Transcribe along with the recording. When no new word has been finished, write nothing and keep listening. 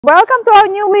Welcome to our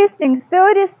new listing,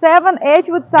 37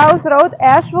 Edgewood South Road,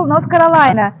 Asheville, North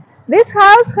Carolina. This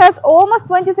house has almost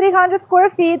 2,300 square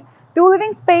feet, 2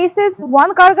 living spaces,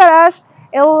 1 car garage,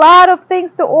 a lot of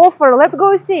things to offer. Let's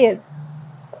go see it.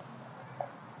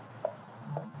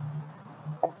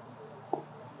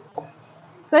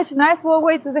 Such a nice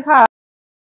walkway to the house.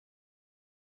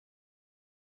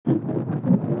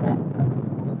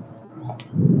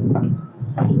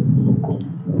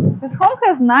 This home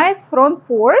has nice front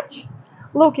porch.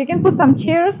 Look, you can put some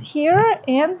chairs here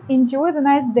and enjoy the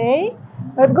nice day.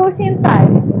 Let's go see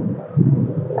inside.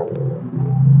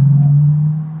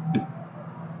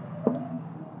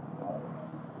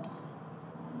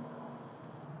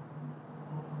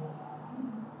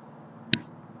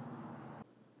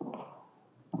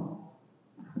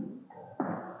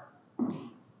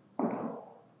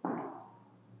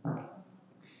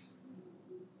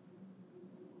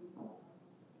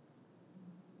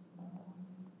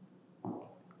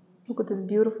 Look at this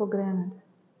beautiful granite.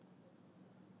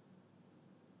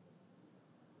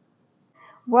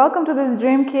 Welcome to this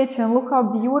dream kitchen. Look how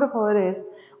beautiful it is.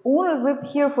 Owners lived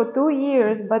here for 2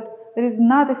 years, but there is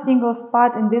not a single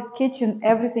spot in this kitchen.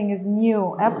 Everything is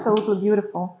new, absolutely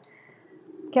beautiful.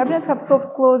 Cabinets have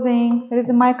soft closing. There is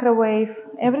a microwave.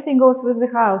 Everything goes with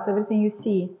the house, everything you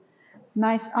see.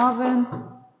 Nice oven.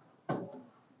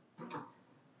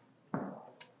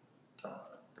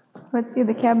 Let's see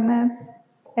the cabinets.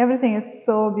 Everything is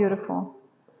so beautiful.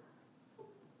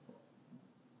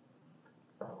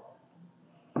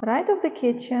 Right of the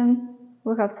kitchen,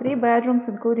 we have 3 bedrooms,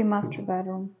 including master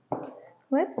bedroom.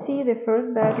 Let's see the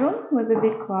first bedroom with a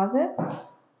big closet.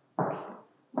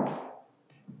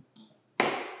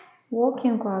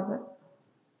 Walk-in closet.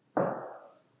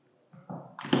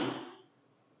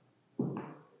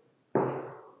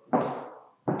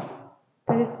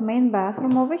 There is main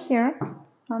bathroom over here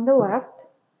on the left.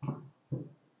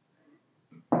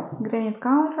 Granite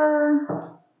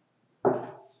counter.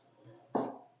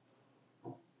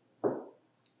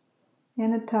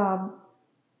 And a tub.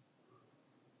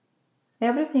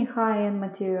 Everything high-end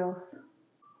materials.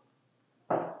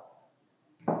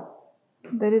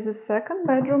 There is a second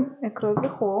bedroom across the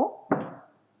hall.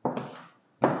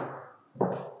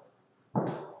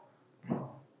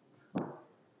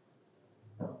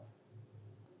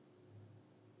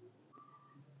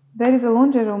 There is a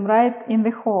laundry room right in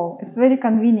the hall. It's very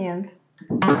convenient.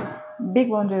 Big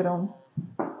laundry room.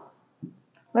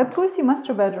 Let's go see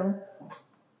master bedroom.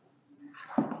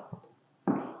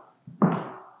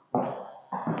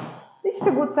 This is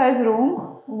a good size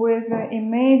room with an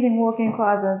amazing walk-in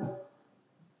closet.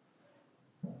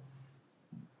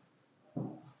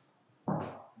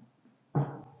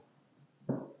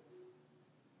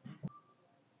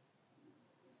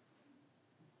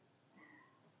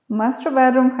 Master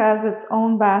bedroom has its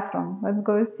own bathroom. Let's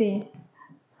go see.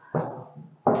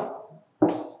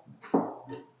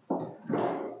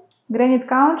 Granite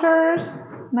counters,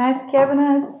 nice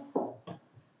cabinets,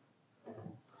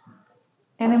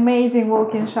 an amazing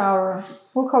walk-in shower.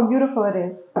 Look how beautiful it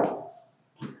is.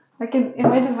 I can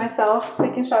imagine myself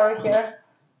taking a shower here.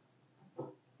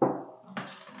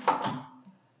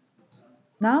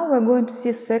 Now we're going to see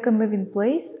a second living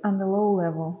place on the low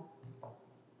level.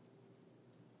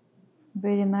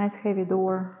 Very nice heavy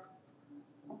door.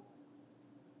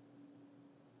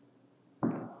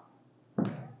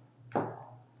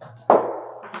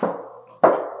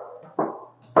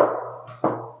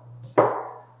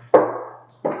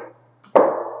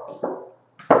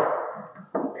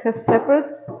 It has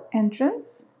separate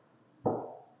entrance.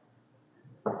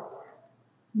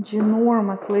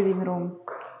 Ginormous living room.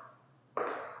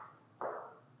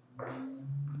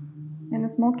 And a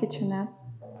small kitchenette.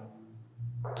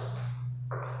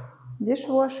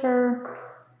 Dishwasher,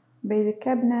 basic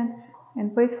cabinets,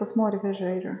 and place for small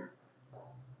refrigerator.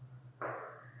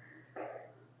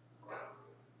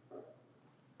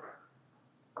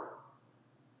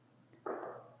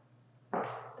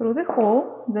 Through the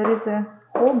hall, there is a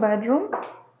whole bedroom,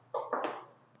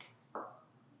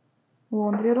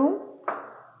 laundry room,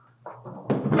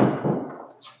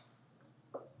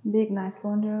 big nice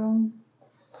laundry room.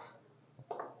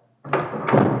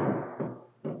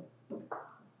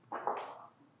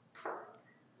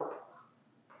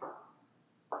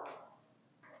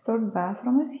 Third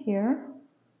bathroom is here.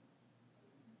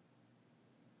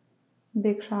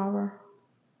 Big shower.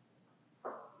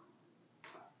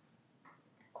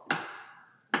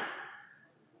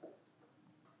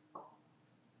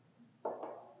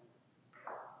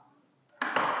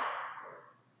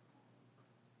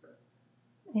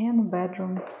 And a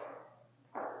bedroom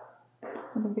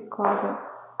with a big closet.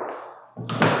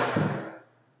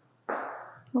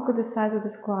 Look at the size of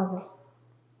this closet.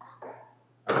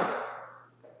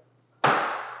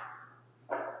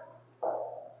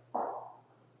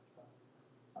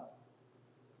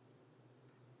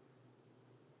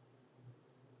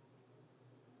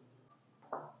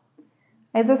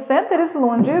 As I said, there is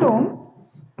laundry room.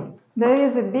 There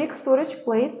is a big storage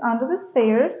place under the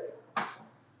stairs.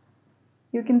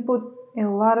 You can put a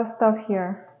lot of stuff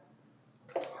here.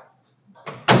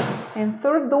 And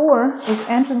third door is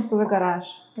entrance to the garage.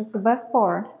 That's the best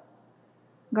part.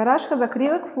 Garage has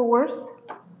acrylic floors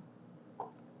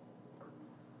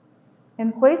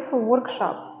and place for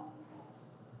workshop.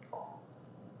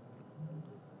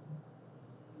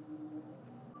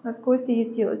 Let's go see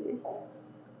utilities.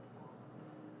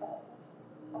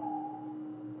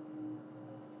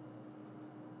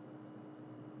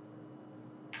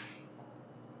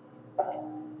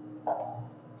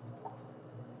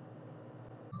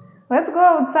 Let's go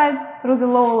outside through the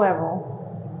lower level.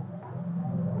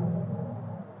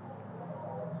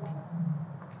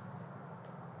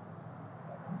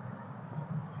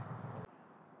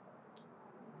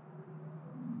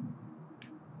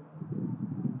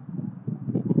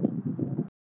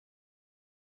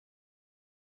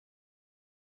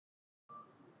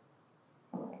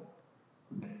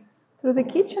 Through the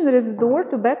kitchen there is a door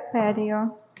to back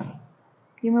patio.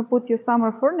 You may put your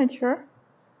summer furniture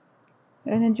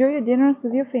and enjoy your dinners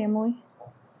with your family.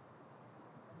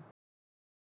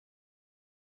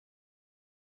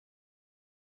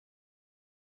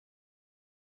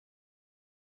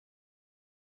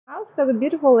 The house has a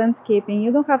beautiful landscaping.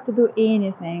 You don't have to do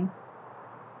anything.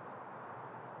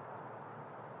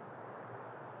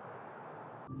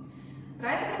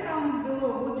 Write in the comments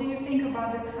below, what do you think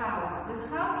about this house? This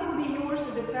house can be yours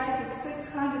at the price of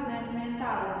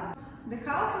 $699,000. The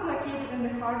house is located in the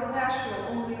heart of Asheville,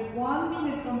 only 1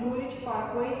 minute from Blue Ridge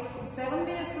Parkway, 7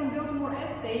 minutes from Biltmore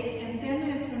Estate, and 10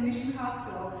 minutes from Mission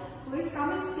Hospital. Please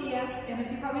come and see us, and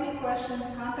if you have any questions,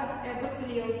 contact Edgewood S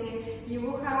Realty. You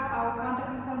will have our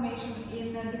contact information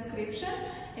in the description,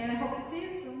 and I hope to see you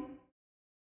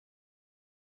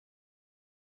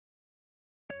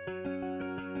soon.